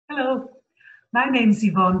Hello, my name's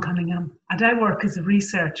Yvonne Cunningham and I work as a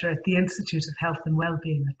researcher at the Institute of Health and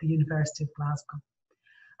Wellbeing at the University of Glasgow.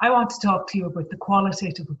 I want to talk to you about the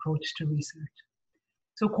qualitative approach to research.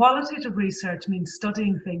 So qualitative research means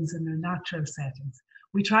studying things in their natural settings.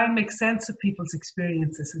 We try and make sense of people's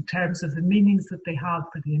experiences in terms of the meanings that they have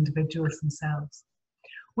for the individuals themselves.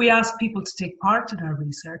 We ask people to take part in our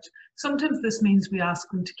research. Sometimes this means we ask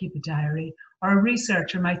them to keep a diary, or a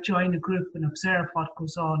researcher might join a group and observe what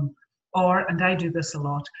goes on. Or, and I do this a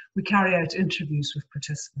lot, we carry out interviews with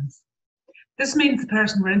participants. This means the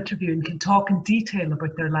person we're interviewing can talk in detail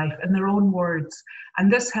about their life in their own words,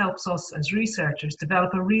 and this helps us as researchers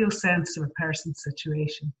develop a real sense of a person's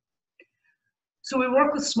situation. So we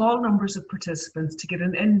work with small numbers of participants to get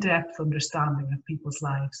an in-depth understanding of people's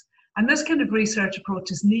lives. And this kind of research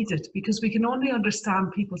approach is needed because we can only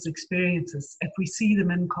understand people's experiences if we see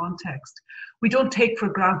them in context. We don't take for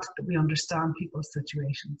granted that we understand people's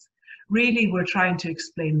situations. Really, we're trying to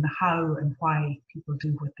explain the how and why people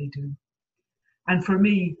do what they do. And for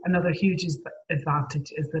me, another huge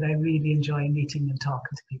advantage is that I really enjoy meeting and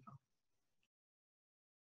talking to people.